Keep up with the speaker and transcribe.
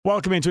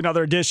Welcome into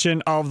another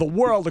edition of The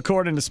World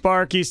According to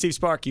Sparky. Steve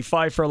Sparky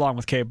Pfeiffer along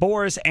with Kay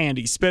Boris,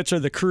 Andy Spitzer.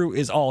 The crew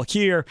is all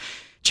here.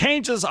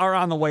 Changes are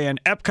on the way in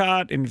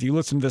Epcot, and if you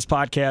listen to this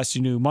podcast,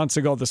 you knew months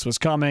ago this was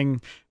coming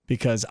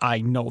because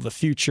I know the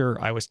future.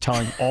 I was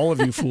telling all of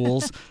you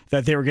fools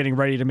that they were getting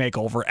ready to make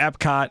over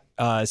Epcot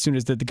as soon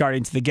as the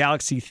Guardians of the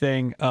Galaxy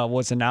thing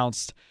was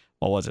announced.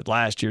 What was it,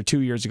 last year,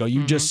 2 years ago?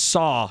 You just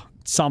saw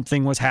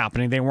something was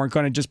happening. They weren't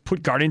going to just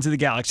put Guardians of the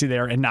Galaxy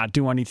there and not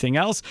do anything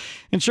else.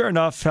 And sure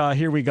enough,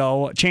 here we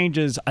go.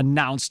 Changes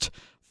announced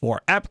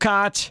for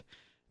Epcot.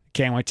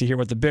 Can't wait to hear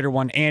what the bitter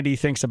one, Andy,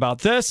 thinks about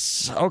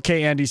this.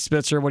 Okay, Andy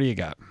Spitzer, what do you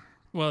got?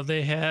 Well,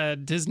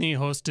 Disney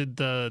hosted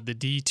the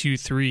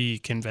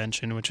D23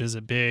 convention, which is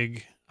a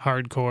big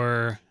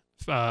hardcore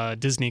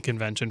Disney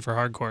convention for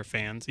hardcore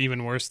fans,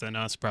 even worse than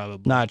us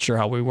probably. Not sure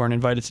how we weren't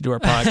invited to do our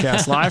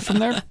podcast live from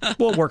there.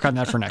 We'll work on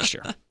that for next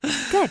year.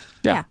 Good.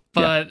 Yeah.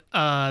 But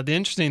the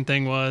interesting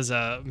thing was,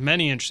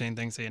 many interesting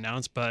things they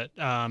announced, but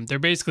they're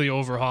basically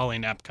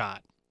overhauling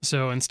Epcot.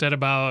 So instead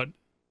about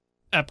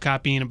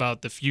Epcot being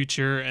about the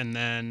future and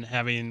then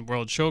having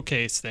World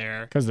Showcase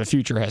there. Because the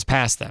future has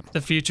passed them.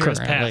 The future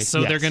has passed. So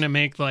yes. they're going to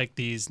make like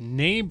these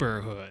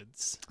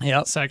neighborhoods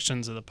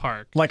sections of the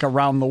park. Like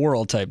around the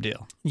world type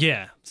deal.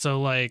 Yeah. So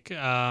like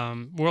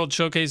World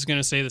Showcase is going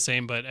to stay the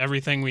same, but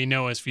everything we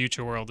know as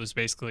Future World is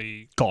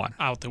basically gone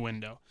out the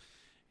window.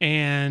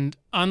 And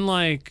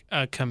unlike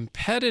a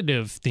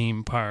competitive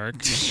theme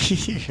park,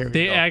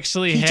 they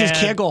actually He just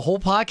can't go a whole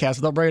podcast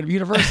without bringing up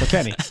Universal,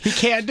 can he? He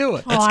can't do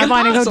it. Oh, I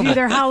want to go do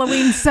their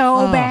Halloween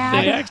so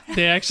bad.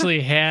 They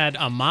actually had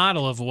a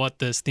model of what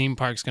this theme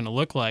park's going to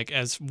look like,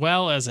 as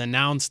well as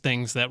announced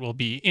things that will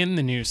be in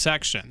the new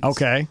sections.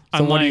 Okay.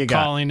 So unlike what do you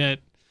got? Calling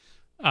it,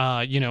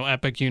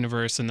 Epic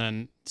Universe and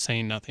then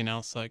saying nothing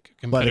else like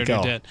a competitor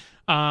did.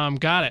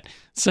 Got it.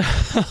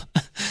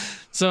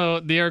 So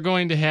they are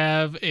going to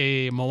have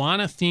a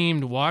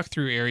Moana-themed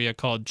walkthrough area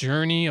called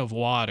Journey of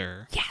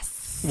Water.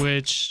 Yes.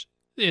 Which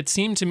it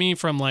seemed to me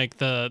from like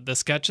the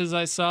sketches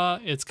I saw,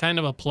 it's kind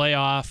of a play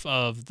off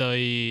of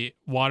the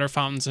water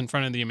fountains in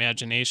front of the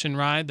Imagination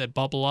ride that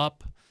bubble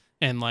up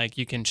and like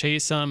you can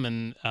chase them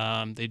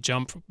and they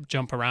jump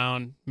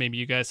around. Maybe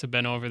you guys have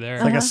been over there.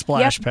 It's like a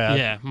splash pad.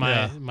 Yeah,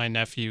 my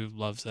nephew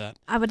loves that.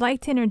 I would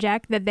like to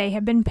interject that they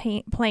have been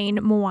playing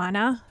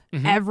Moana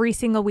every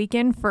single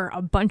weekend for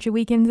a bunch of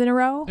weekends in a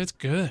row. It's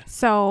good.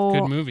 So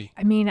good movie.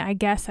 I mean, I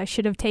guess I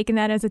should have taken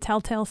that as a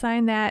telltale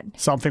sign that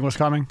something was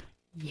coming.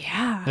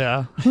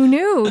 Yeah. Who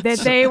knew that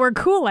they were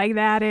cool like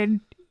that and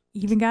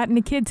even got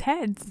into kids'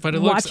 heads but it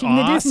looks watching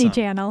awesome. the Disney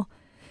Channel.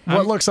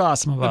 What looks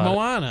awesome about the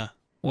Moana?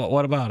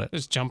 What about it?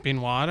 There's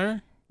jumping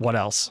water. What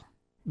else?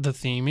 The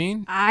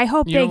theming. I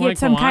hope they get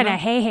some kind of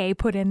hey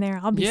put in there.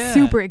 I'll be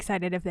super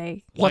excited if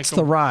they What's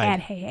the ride? add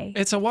hey.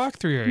 It's a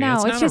walkthrough area. No,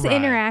 it's not just a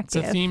ride. interactive. It's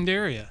a themed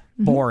area.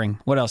 Boring.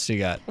 What else do you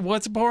got?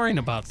 What's boring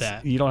about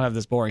that? You don't have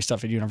this boring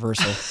stuff at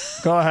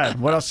Universal. Go ahead.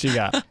 What else do you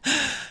got?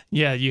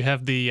 Yeah, you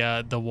have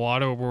the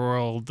Water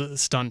World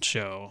stunt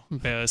show.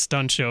 A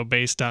stunt show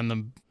based on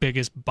the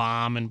biggest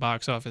bomb in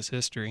box office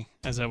history,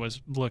 as I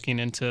was looking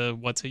into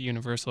what's at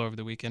Universal over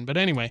the weekend. But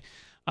anyway.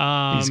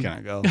 He's going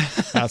to go.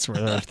 That's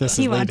where this is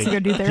He wants to go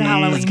do their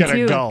Halloween, He's going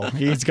to go.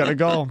 He's going to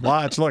go.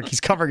 Watch. Look,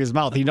 he's covering his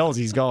mouth. He knows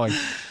he's going.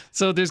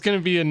 So there's going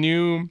to be a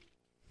new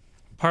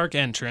park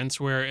entrance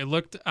where it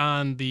looked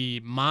on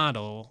the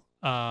model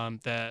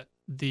that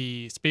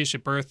the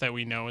Spaceship Earth that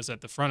we know is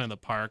at the front of the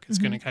park is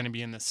going to kind of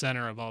be in the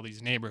center of all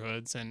these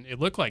neighborhoods. And it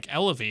looked like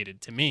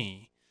elevated to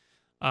me.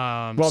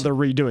 Well, they're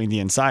redoing the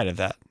inside of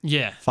that.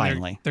 Yeah.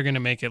 Finally. They're going to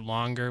make it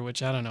longer,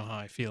 which I don't know how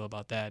I feel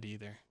about that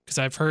either. Because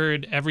I've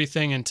heard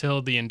everything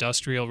until the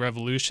Industrial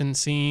Revolution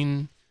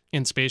scene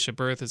in Spaceship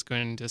Earth is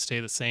going to stay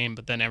the same,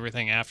 but then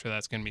everything after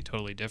that's going to be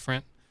totally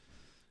different.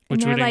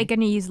 And they're like going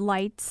to use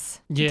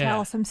lights to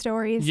tell some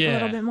stories a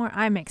little bit more.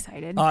 I'm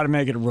excited. Ought to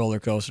make it a roller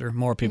coaster.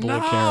 More people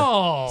would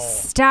care.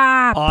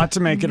 Stop. Ought to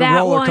make it a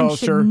roller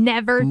coaster. That one should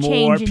never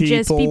change and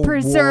just be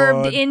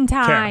preserved in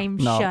time.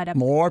 No, shut up.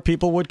 More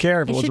people would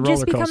care if it was a roller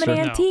coaster. It should just become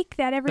an antique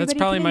that everybody That's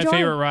probably can my enjoy.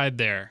 favorite ride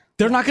there.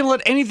 They're not going to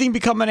let anything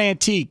become an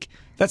antique.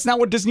 That's not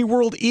what Disney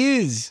World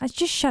is.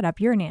 Just shut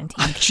up. You're an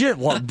antique. Shit.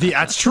 Well,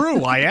 that's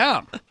true. I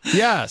am.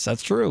 Yes,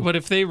 that's true. But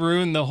if they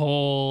ruin the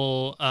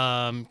whole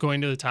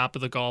going to the top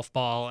of the golf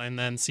ball and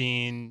then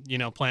seeing,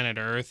 planet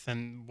Earth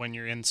and when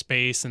you're in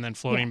space and then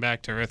floating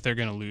back to Earth, they're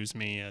going to lose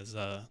me as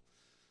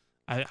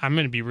I'm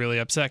going to be really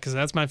upset because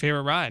that's my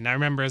favorite ride. And I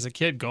remember as a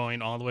kid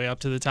going all the way up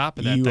to the top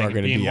of that thing and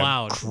being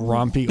loud. A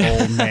grumpy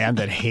old man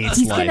that hates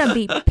He's life. He's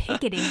going to be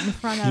picketing in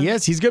front of... He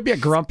is. He's going to be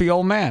a grumpy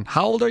old man.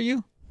 How old are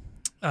you?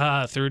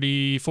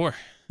 34.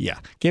 Yeah.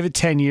 Give it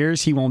 10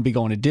 years. He won't be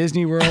going to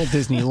Disney World,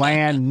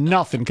 Disneyland,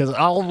 nothing, because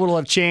all will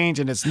have changed,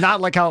 and it's not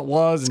like how it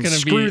was, and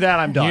screw that,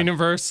 I'm done.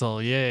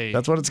 Universal, yay.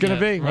 That's what it's going to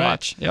be. Right.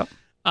 Watch. Yep.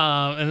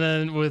 And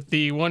then with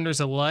the Wonders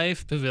of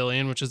Life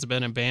Pavilion, which has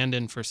been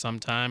abandoned for some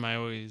time, I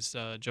always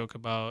joke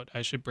about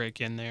I should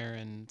break in there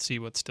and see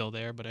what's still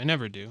there, but I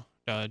never do.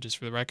 just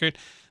for the record.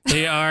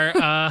 They are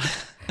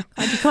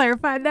Glad you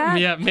clarified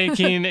that.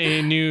 making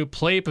a new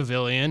play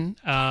pavilion.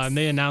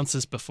 They announced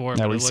this before,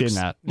 Yeah, but we've seen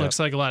that. Looks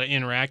like a lot of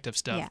interactive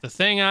stuff. Yeah. The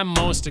thing I'm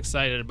most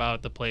excited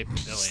about the play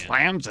pavilion.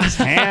 Slams his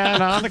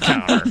hand on the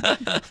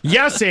counter.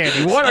 Yes,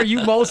 Andy, what are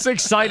you most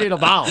excited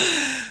about?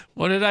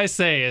 What did I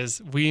say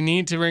is we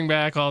need to bring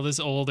back all this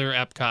older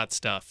Epcot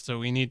stuff. So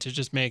we need to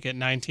just make it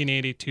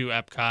 1982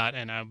 Epcot,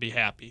 and I'll be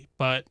happy.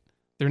 But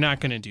they're not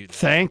going to do that.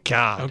 Thank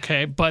God.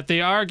 Okay, but they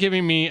are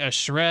giving me a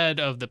shred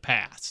of the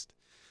past.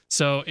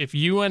 So if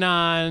you went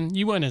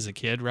as a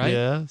kid, right?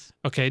 Yes.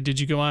 Okay, did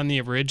you go on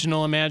the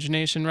original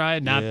Imagination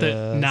ride, not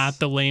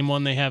the lame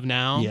one they have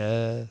now?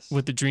 Yes.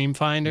 With the Dream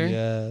Finder?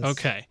 Yes.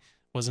 Okay.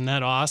 Wasn't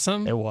that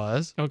awesome? It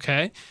was.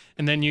 Okay.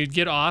 And then you'd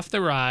get off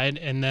the ride,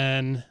 and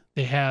then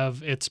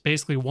it's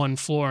basically one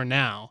floor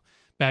now.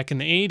 Back in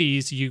the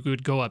 80s, you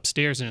would go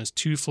upstairs, and it was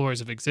 2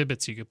 floors of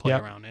exhibits you could play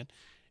around it,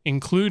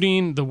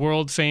 including the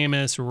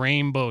world-famous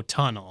Rainbow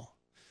Tunnel,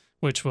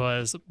 which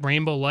was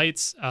rainbow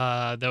lights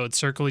that would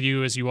circle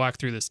you as you walk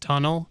through this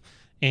tunnel,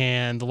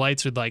 and the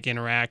lights would like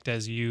interact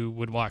as you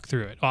would walk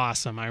through it.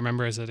 Awesome. I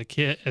remember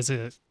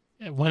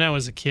when I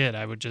was a kid,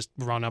 I would just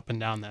run up and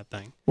down that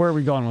thing. Where are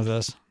we going with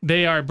this?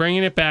 They are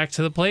bringing it back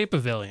to the Play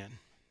Pavilion.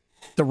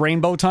 The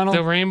Rainbow Tunnel?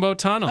 The Rainbow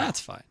Tunnel. That's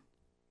fine.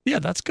 Yeah,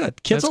 that's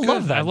good. Kids will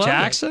love that. I love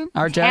Jackson? it.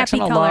 Our Jackson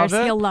Happy will colors.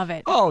 love it. He'll love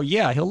it. Oh,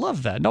 yeah, he'll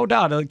love that. No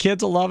doubt. The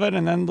kids will love it,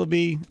 and then there'll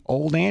be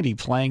old Andy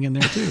playing in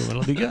there, too.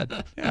 It'll be good.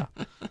 Yeah.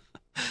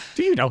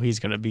 Do you know he's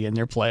going to be in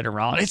there playing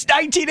around? It's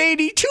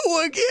 1982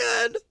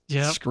 again.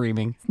 Yep.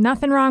 Screaming.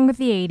 Nothing wrong with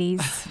the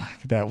 80s.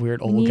 That weird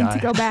We old need guy. to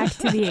go back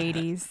to the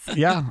 80s.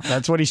 Yeah,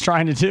 that's what he's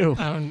trying to do.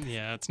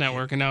 It's not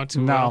working out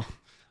too No.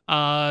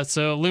 well.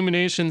 So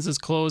Illuminations is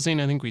closing.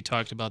 I think we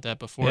talked about that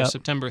before. Yep.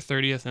 September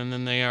 30th, and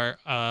then they are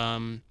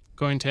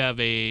going to have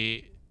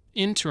a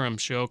interim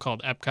show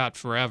called Epcot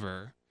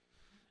Forever.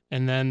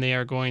 And then they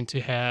are going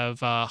to have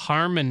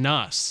Harm and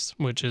Us,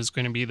 which is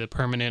going to be the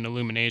permanent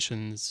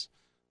Illuminations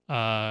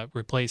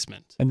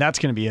replacement. And that's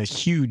going to be a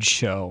huge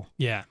show.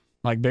 Yeah.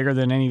 Like bigger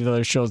than any of the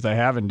other shows they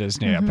have in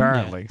Disney,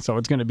 apparently. So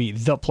it's going to be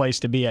the place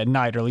to be at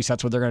night, or at least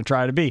that's what they're going to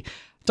try to be.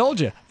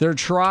 Told you, they're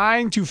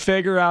trying to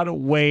figure out a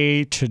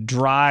way to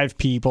drive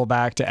people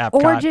back to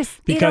Epcot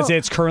because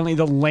it's currently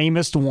the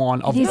lamest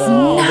one of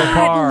all the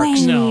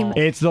parks. Lame. No.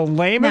 It's the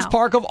lamest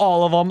park of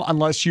all of them,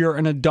 unless you're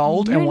an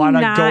adult and want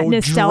to go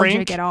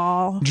nostalgic at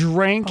all.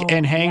 drink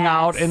and hang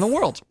out in the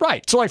world.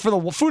 Right. So like for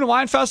the Food and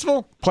Wine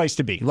Festival, place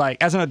to be. Like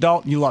as an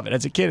adult, you love it.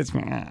 As a kid, it's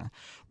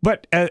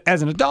But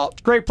as an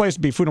adult, great place to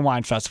be. Food and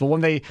Wine Festival.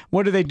 What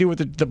do they do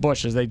with the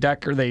bushes? They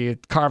they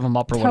carve them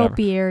up or whatever.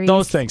 Topiaries.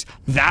 Those things.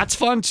 That's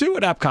fun too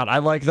at Epcot. I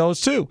like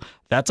those too.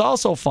 That's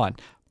also fun.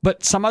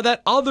 But some of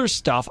that other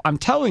stuff, I'm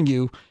telling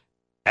you,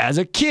 as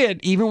a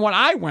kid, even when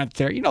I went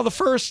there, the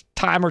first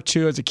time or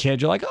two as a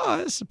kid, you're like, oh,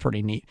 this is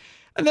pretty neat.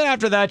 And then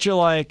after that, you're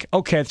like,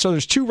 okay, so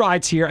there's 2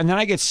 rides here. And then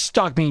I get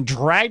stuck being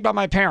dragged by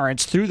my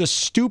parents through the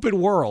stupid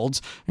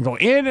worlds and go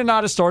in and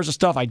out of stores of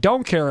stuff I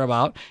don't care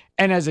about.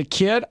 And as a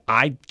kid,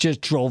 I just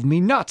drove me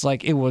nuts.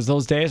 Like it was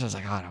those days. I was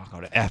like, oh, I don't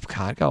go to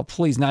Epcot. Oh,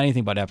 please, not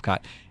anything but Epcot.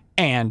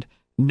 And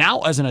now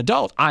as an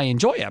adult, I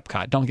enjoy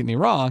Epcot. Don't get me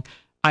wrong.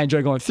 I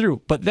enjoy going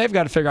through. But they've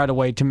got to figure out a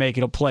way to make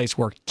it a place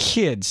where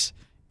kids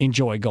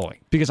enjoy going.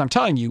 Because I'm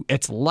telling you,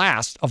 it's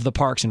last of the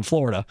parks in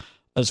Florida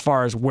as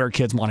far as where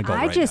kids want to go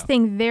I just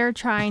think they're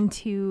trying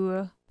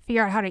to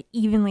figure out how to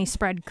evenly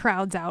spread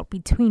crowds out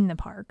between the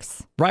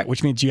parks. Right,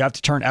 which means you have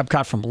to turn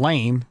Epcot from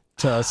lame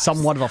to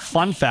somewhat of a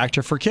fun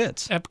factor for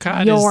kids.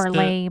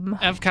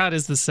 Epcot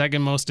is the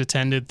second most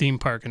attended theme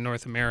park in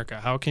North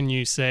America. How can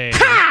you say...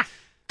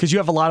 Because you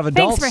have a lot of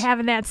adults. Thanks for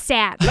having that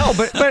stat. No,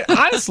 but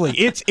honestly,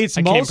 it's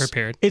came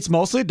prepared. It's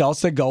mostly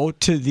adults that go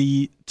to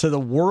the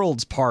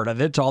world's part of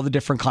it, to all the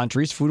different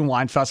countries. Food and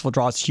Wine Festival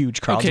draws huge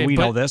crowds. We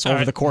know this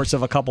over the course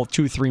of a couple,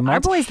 2-3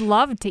 months. Our boys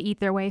love to eat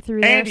their way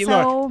through there. Andy,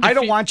 look, I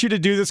don't want you to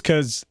do this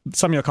because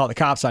some of you will call the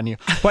cops on you.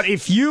 But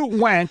if you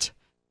went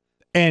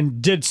and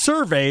did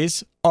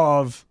surveys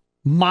of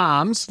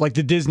moms, like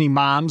the Disney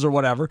moms or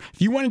whatever,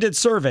 if you went and did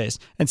surveys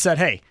and said,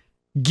 hey,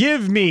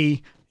 give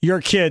me your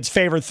kids'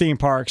 favorite theme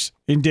parks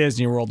in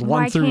Disney World.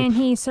 Why can't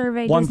he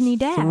survey Disney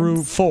dads? 1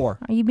 through 4.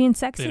 Are you being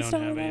They sexist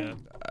don't over have there? it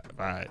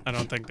yet. I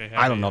don't think they have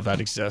I don't know if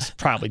that exists.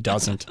 Probably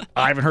doesn't.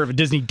 I haven't heard of a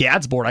Disney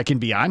Dads board I can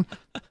be on.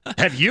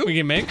 Have you? We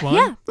can make one.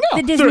 Yeah.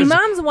 No, the Disney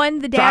moms one,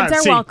 the dads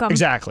are welcome.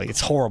 Exactly.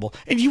 It's horrible.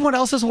 And you know what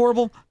else is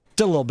horrible?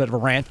 Did a little bit of a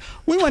rant.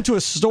 We went to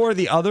a store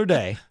the other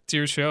day. It's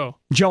your show.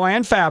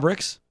 Joanne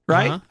Fabrics,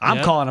 right? Uh-huh. I'm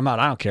Yep. calling them out.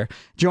 I don't care.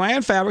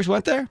 Joanne Fabrics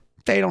went there.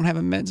 They don't have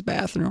a men's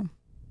bathroom.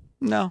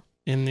 No.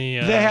 They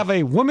have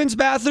a women's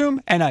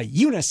bathroom and a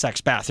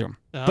unisex bathroom,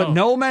 but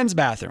no men's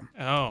bathroom.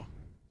 Oh.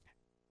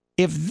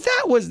 If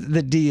that was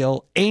the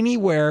deal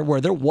anywhere where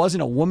there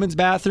wasn't a women's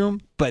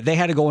bathroom, but they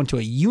had to go into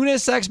a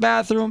unisex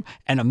bathroom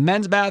and a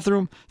men's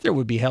bathroom, there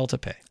would be hell to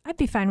pay. I'd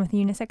be fine with a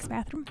unisex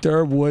bathroom.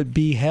 There would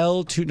be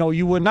hell to... No,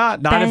 you would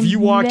not. Not if you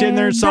walked in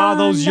there and saw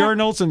those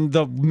urinals and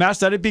the mess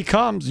that it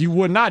becomes. You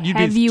would not. You'd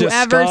Have be you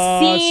disgusted. ever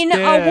seen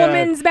a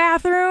woman's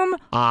bathroom?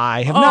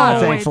 I have not,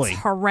 thankfully. It's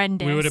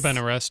horrendous. We would have been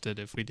arrested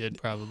if we did,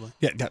 probably.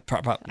 Yeah,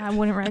 probably. I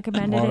wouldn't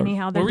recommend it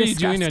anyhow. They're What were you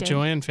doing at disgusting.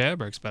 Joann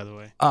Fabrics, by the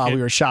way? We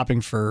were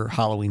shopping for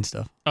Halloween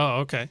stuff. Oh,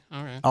 okay.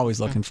 All right.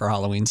 Always looking for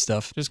Halloween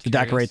stuff Just to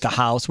curious. decorate the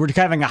house. We're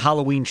having a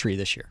Halloween tree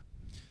this year.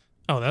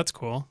 Oh, that's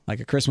cool. Like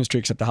a Christmas tree,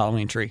 except the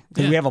Halloween tree.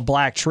 Because Yeah. we have a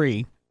black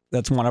tree.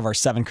 That's one of our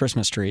 7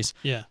 Christmas trees.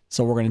 Yeah.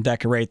 So we're going to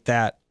decorate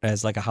that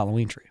as like a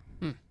Halloween tree.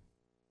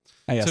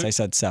 Yes, So- I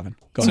said 7.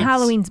 Go And ahead.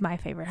 Halloween's my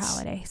favorite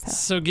holiday.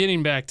 So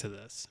getting back to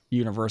this,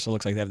 Universal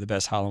looks like they have the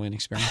best Halloween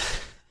experience.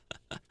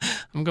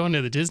 I'm going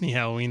to the Disney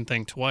Halloween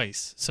thing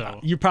twice. So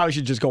You probably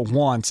should just go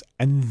once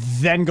and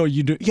then go.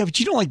 Yeah, but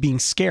you don't like being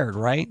scared,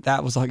 right?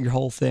 That was like your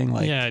whole thing.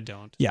 Like, yeah, I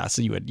don't. yeah.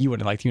 So you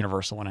wouldn't like the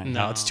Universal one. No,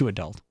 No. it's too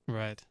adult.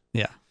 Right.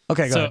 Yeah.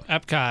 Okay, go So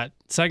ahead. Epcot,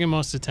 second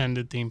most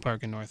attended theme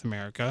park in North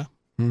America.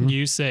 Mhm.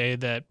 You say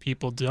that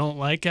people don't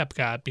like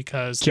Epcot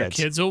because their Kids.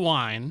 kids will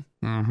whine.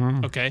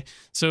 Mm-hmm. Okay.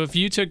 So if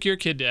you took your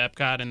kid to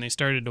Epcot and they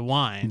started to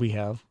whine, We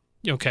have.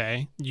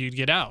 okay, you'd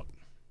get out,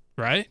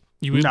 right?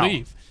 You would No.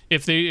 leave.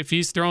 If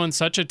he's throwing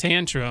such a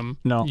tantrum,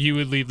 No. you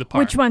would leave the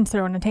park. Which one's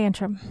throwing a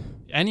tantrum?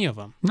 Any of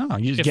them. No,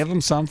 you just If- give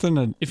them something.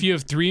 And If you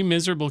have 3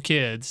 miserable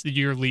kids,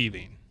 you're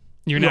leaving.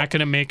 You're Well, not going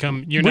to make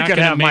them. You're we not could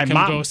going to have my make them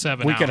mom. go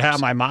 7 We hours. could have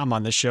my mom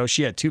on the show.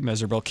 She had 2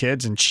 miserable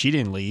kids, and she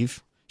didn't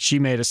leave. She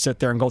made us sit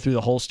there and go through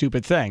the whole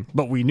stupid thing.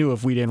 But we knew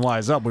if we didn't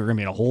wise up, we were going to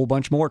be in a whole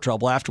bunch more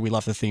trouble after we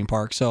left the theme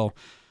park. So,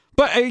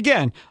 but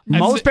again,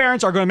 most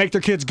parents are going to make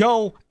their kids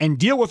go and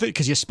deal with it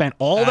because you spent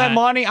all that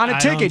money on a I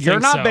ticket. don't You're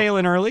think not so.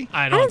 bailing early.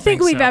 I I don't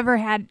think so. we've ever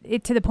had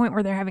it to the point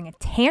where they're having a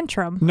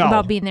tantrum No.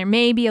 about being there.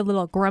 Maybe a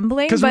little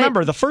grumbling. Because but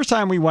remember, the first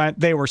time we went,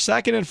 they were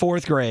 2nd and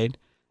 4th grade.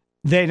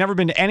 They had never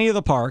been to any of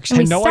the parks. And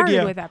Had we no started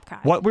idea with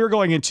Epcot. what we were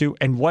going into.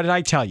 And what did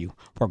I tell you?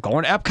 We're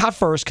going to Epcot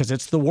first because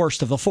it's the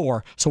worst of the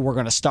 4. So we're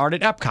going to start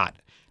at Epcot.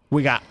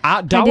 We got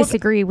I done with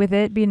disagree with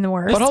it being the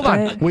worst. But hold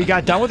on. We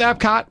got done with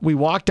Epcot. We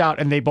walked out,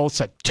 and they both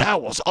said,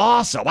 that was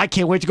awesome. I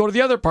can't wait to go to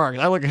the other park.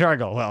 I look at her, I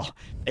go, well,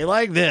 they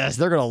like this.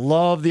 They're going to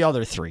love the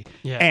other 3.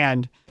 Yeah.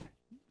 And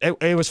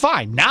it was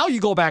fine. Now you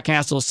go back and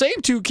ask those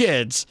same 2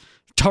 kids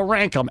to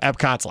rank them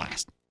Epcot's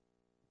last.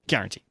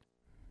 Guaranteed.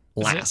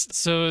 Last.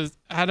 So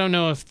I don't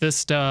know if this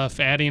stuff,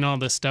 adding all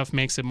this stuff,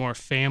 makes it more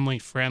family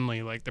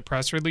friendly, like the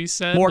press release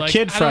said. More like,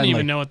 kid I friendly. don't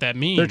even know what that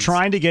means. They're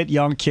trying to get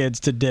young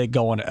kids to dig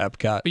going to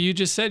Epcot. But you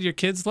just said your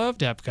kids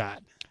loved Epcot.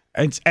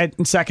 It's in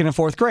 2nd and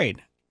 4th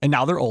grade. And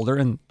now they're older,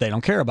 and they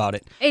don't care about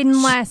it.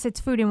 Unless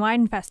it's Food and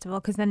Wine Festival,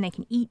 because then they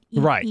can eat,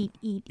 Right.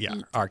 eat. Yeah,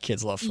 our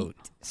kids love food.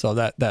 So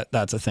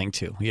that's a thing,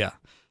 too. Yeah.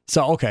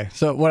 So, okay.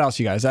 So what else,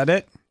 you guys? Is that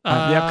it? The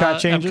Epcot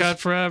changes? Epcot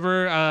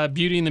Forever,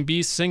 Beauty and the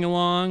Beast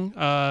sing-along.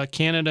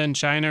 Canada and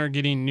China are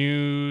getting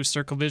new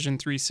Circle Vision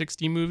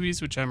 360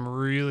 movies, which I'm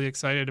really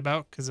excited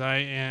about because I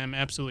am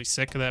absolutely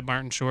sick of that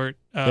Martin Short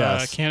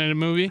Yes. Canada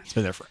movie. It's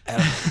been there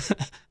forever.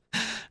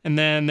 And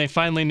then they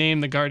finally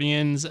named the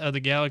Guardians of the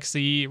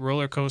Galaxy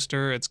roller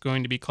coaster. It's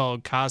going to be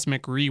called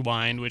Cosmic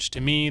Rewind, which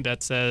to me,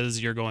 that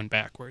says you're going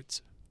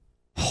backwards.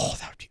 Oh,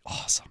 that would be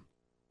awesome.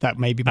 That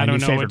may be my I new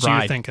don't know favorite what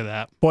ride. you think of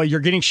that. Boy,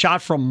 you're getting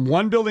shot from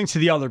one building to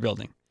the other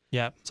building.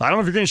 Yep. So I don't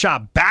know if you're getting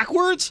shot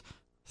backwards.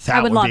 That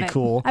I would love be it.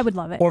 cool. I would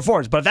love it. Or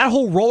forwards. But that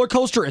whole roller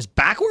coaster is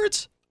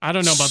backwards? I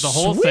don't know about the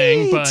whole Sweet.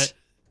 thing, but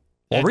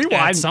Well, at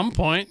rewind. some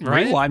point,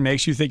 right? Rewind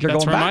makes you think you're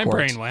That's going where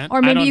backwards. my brain went. Or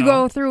I maybe don't you know.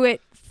 go through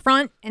it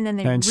front and then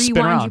they And spin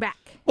rewind around. you back.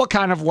 Well,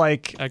 kind of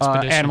like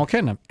Expedition. Animal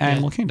Kingdom.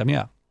 Animal Kingdom,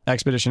 yeah.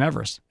 Expedition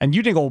Everest. And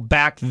you didn't go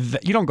back.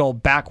 You don't go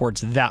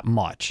backwards that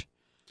much.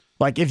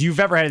 Like if you've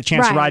ever had a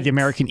chance to ride Right. the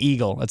American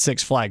Eagle at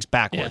Six Flags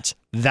backwards,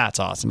 that's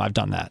awesome. I've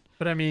done that.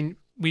 But I mean,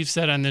 we've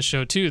said on this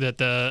show too that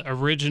the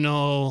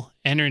original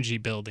Energy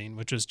Building,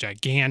 which was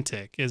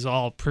gigantic, is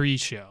all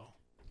pre-show.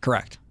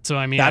 Correct. So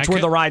I mean, That's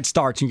where the ride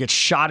starts. You get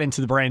shot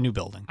into the brand new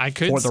building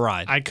for the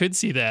ride. I could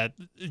see that,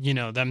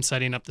 them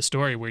setting up the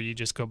story where you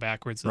just go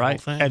backwards the whole Right.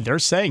 thing. And they're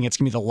saying it's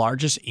going to be the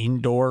largest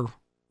indoor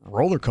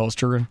roller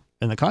coaster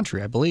in the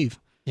country, I believe.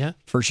 Yeah.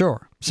 For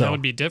sure. So that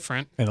would be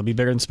different. it'll be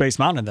bigger than Space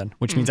Mountain then,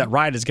 which means that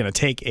ride is going to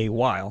take a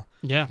while.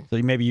 Yeah. So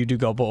maybe you do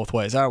go both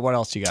ways. All right, what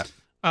else you got?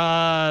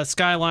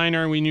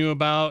 Skyliner we knew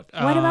about.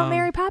 What about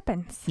Mary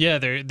Poppins? Yeah,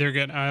 they're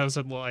good. I was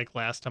like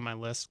last on my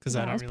list because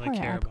I Yeah, don't it's really part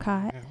of care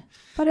Epcot. about it.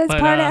 But it's But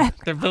part of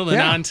they're building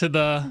Yeah. on to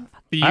the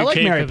UK I like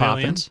Mary Pavilion.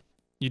 Poppins.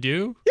 You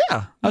do?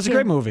 Yeah, that's a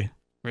great movie.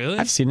 Really?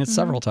 I've seen it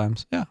several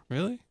times. Yeah.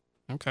 Really?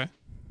 Okay.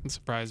 That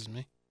surprises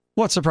me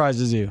What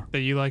surprises you? that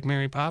you like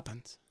Mary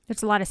Poppins.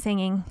 There's a lot of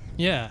singing.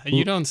 Yeah,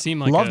 you don't seem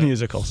like Love a,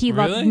 musicals. He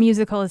Really? loves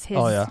musical is his.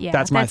 Oh, yeah. Yeah,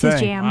 That's my his thing.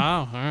 jam. Wow.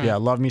 All right. Yeah,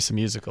 love me some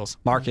musicals.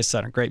 Marcus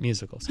Center, great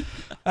musicals.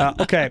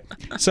 Okay,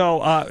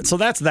 so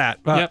that's that.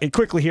 Yep. And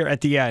quickly here at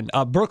the end,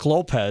 Brook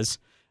Lopez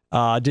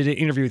did an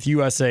interview with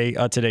USA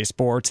Today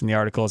Sports, and the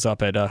article is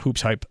up at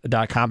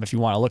hoopshype.com if you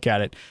want to look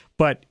at it.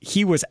 But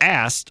he was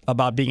asked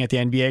about being at the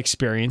NBA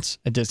experience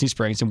at Disney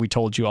Springs, and we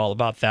told you all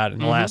about that in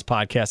the last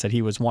podcast, that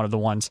he was one of the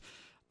ones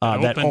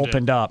that opened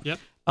opened it. up. Yep.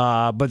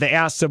 But they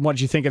asked him, what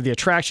did you think of the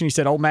attraction? He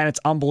said, oh, man, it's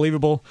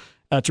unbelievable.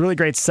 It's a really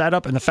great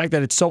setup, and the fact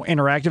that it's so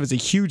interactive is a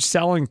huge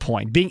selling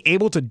point. Being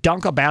able to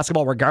dunk a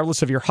basketball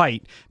regardless of your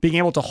height, being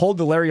able to hold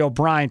the Larry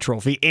O'Brien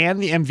trophy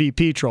and the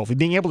MVP trophy,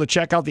 being able to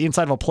check out the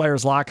inside of a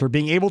player's locker,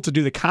 being able to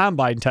do the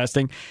combine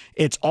testing,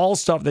 it's all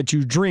stuff that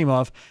you dream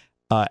of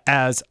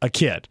as a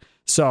kid.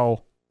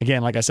 So,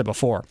 again, like I said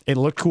before, it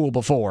looked cool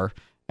before,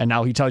 and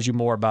now he tells you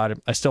more about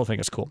it. I still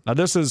think it's cool. Now,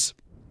 this is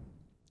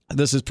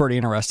pretty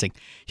interesting.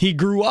 He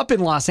grew up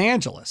in Los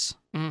Angeles,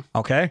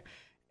 okay?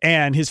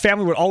 And his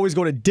family would always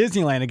go to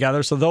Disneyland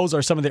together. So those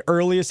are some of the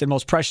earliest and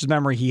most precious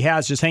memory he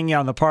has, just hanging out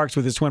in the parks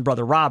with his twin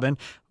brother, Robin,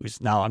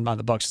 who's now on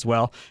the Bucks as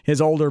well,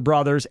 his older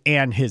brothers,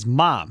 and his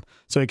mom.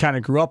 So he kind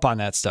of grew up on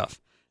that stuff.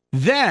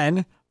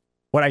 Then,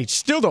 what I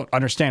still don't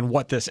understand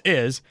what this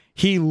is,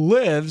 he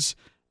lives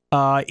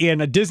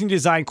in a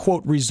Disney-designed,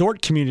 quote,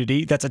 resort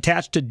community that's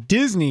attached to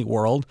Disney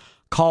World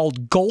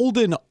called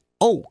Golden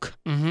Oak.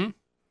 Mm-hmm.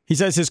 He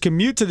says his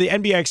commute to the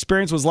NBA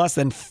experience was less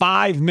than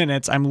 5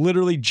 minutes. I'm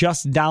literally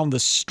just down the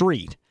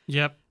street.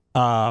 Yep.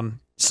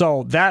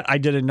 So that I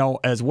didn't know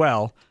as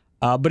well.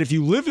 But if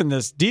you live in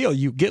this deal,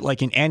 you get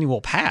like an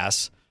annual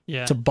pass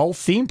to both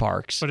theme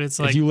parks. But it's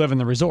if you live in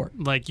the resort.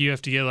 Like you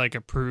have to get like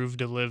approved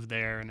to live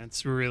there, and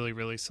it's really,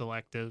 really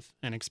selective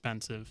and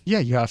expensive. Yeah,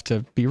 you have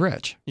to be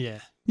rich. Yeah.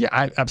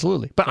 Yeah,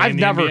 absolutely. But Playing I've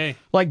the never, NBA.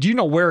 like, do you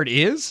know where it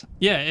is?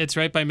 Yeah, it's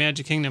right by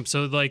Magic Kingdom.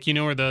 So, like, you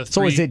know where the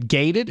So is it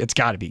gated? It's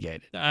got to be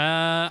gated.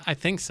 I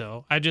think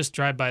so. I just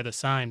drive by the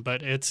sign,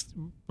 but it's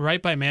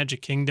right by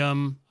Magic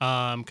Kingdom,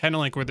 kind of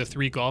like where the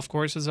 3 golf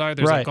courses are.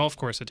 There's a golf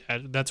course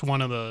attached. That's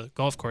one of the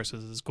golf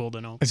courses is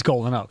Golden Oaks. It's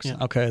Golden Oaks. Yeah.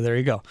 Okay, there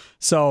you go.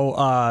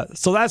 So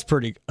that's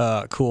pretty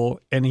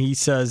cool. And he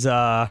says,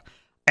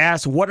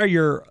 ask, what are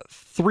your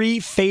 3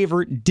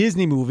 favorite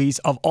Disney movies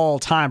of all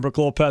time? Brook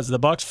Lopez of the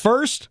Bucks.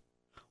 First,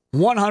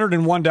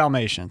 101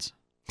 Dalmatians.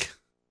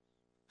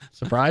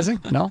 Surprising?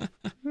 No?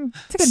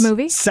 It's a good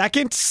movie.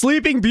 Second,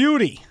 Sleeping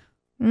Beauty.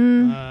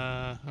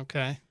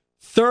 Okay.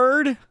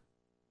 Third,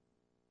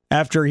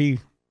 after he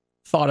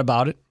thought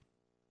about it,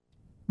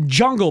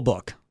 Jungle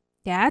Book.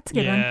 Yeah, that's a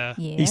good one. Yeah.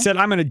 He said,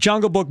 I'm in a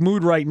Jungle Book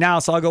mood right now,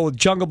 so I'll go with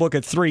Jungle Book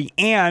at 3.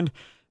 And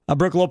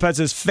Brook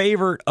Lopez's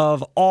favorite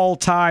of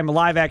all-time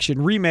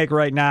live-action remake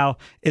right now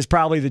is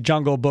probably the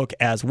Jungle Book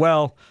as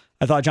well.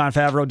 I thought Jon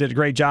Favreau did a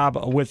great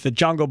job with the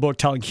Jungle Book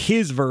telling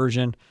his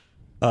version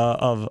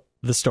of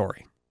the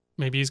story.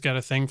 Maybe he's got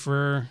a thing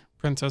for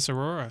Princess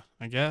Aurora,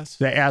 I guess.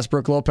 They asked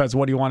Brook Lopez,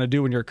 what do you want to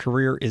do when your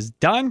career is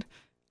done?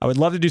 I would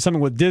love to do something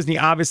with Disney.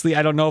 Obviously,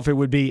 I don't know if it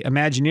would be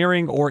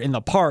Imagineering or in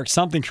the park.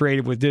 Something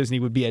creative with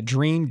Disney would be a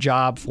dream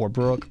job for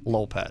Brook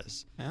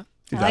Lopez. Yeah.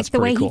 I like the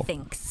way he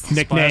thinks.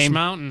 Nickname, Splash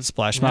Mountain.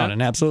 Splash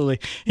Mountain, absolutely.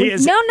 He No.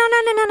 is.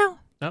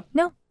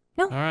 No.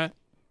 All right.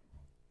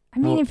 I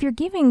mean, if you're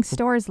giving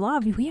stores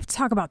love, we have to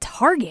talk about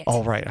Target.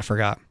 Oh, right. I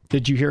forgot.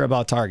 Did you hear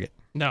about Target?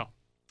 No.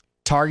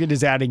 Target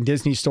is adding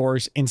Disney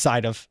stores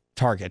inside of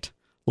Target.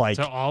 Like,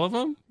 so all of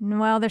them?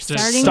 Well, they're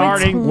Just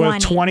starting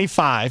with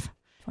 25.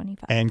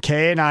 25. And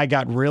Kay and I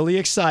got really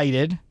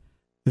excited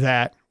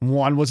that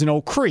one was in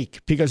Oak Creek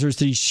because there's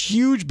these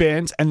huge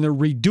bins and they're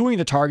redoing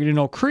the Target in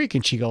Oak Creek.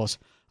 And she goes,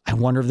 I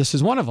wonder if this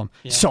is one of them.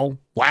 Yeah. So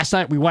last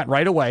night we went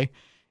right away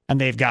and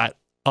they've got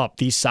up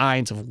these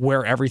signs of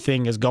where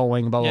everything is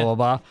going, blah, blah, blah,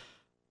 blah.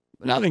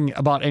 Nothing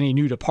about any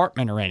new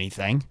department or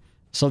anything.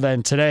 So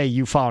then today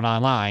you found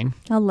online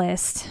a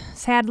list.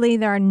 Sadly,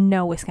 there are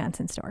no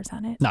Wisconsin stores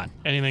on it. None.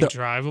 Anything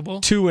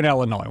drivable? 2 in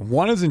Illinois.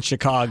 One is in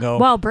Chicago.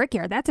 Well,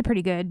 Brickyard, that's a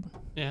pretty good.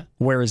 Yeah.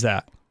 Where is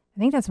that? I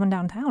think that's one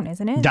downtown,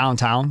 isn't it?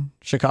 Downtown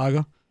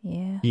Chicago?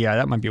 Yeah. Yeah,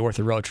 that might be worth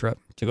a road trip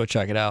to go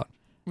check it out.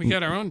 We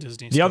got our own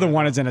Disney The store, other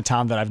one though. is in a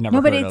town that I've never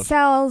heard but of. it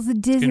sells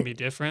Disney. It's going to be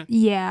different?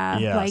 Yeah.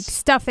 Yes. Like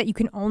stuff that you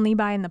can only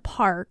buy in the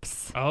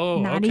parks. Oh,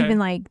 Not okay. even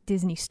like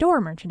Disney store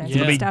merchandise. Yeah.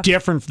 It'll be stuff.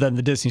 different than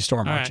the Disney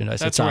store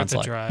merchandise. That's it worth sounds a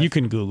like. drive. You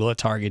can Google it,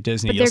 Target,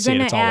 Disney. But You'll they're see it.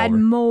 going It's to all add over.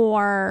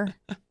 more,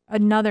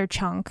 another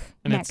chunk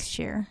And next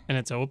year. And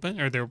it's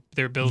open? Or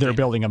they're building? They're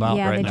building them out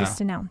Yeah, right they now.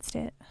 just announced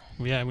it.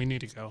 Yeah, we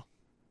need to go.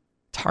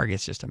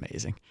 Target's just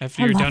amazing.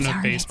 After I you're love done with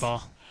Target.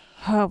 baseball.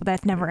 Oh,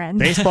 that never ends.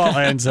 Baseball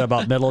ends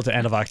about middle to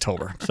end of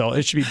October. So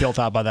it should be built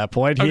out by that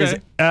point. Okay.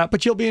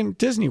 But you'll be in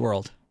Disney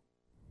World,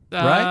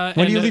 right?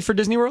 When do you leave for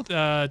Disney World?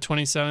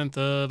 27th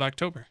of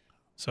October.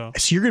 So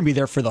you're going to be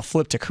there for the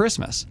flip to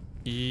Christmas.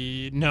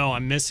 No,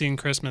 I'm missing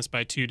Christmas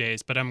by 2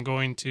 days, but I'm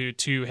going to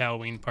 2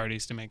 Halloween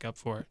parties to make up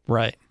for it.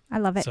 Right. I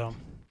love it. So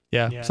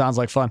Yeah, sounds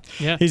like fun.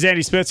 Yeah. He's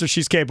Andy Spitzer.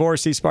 She's Kay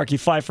Boris. He's Sparky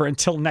Pfeiffer.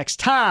 Until next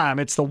time,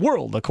 it's the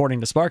world according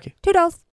to Sparky. Toodles.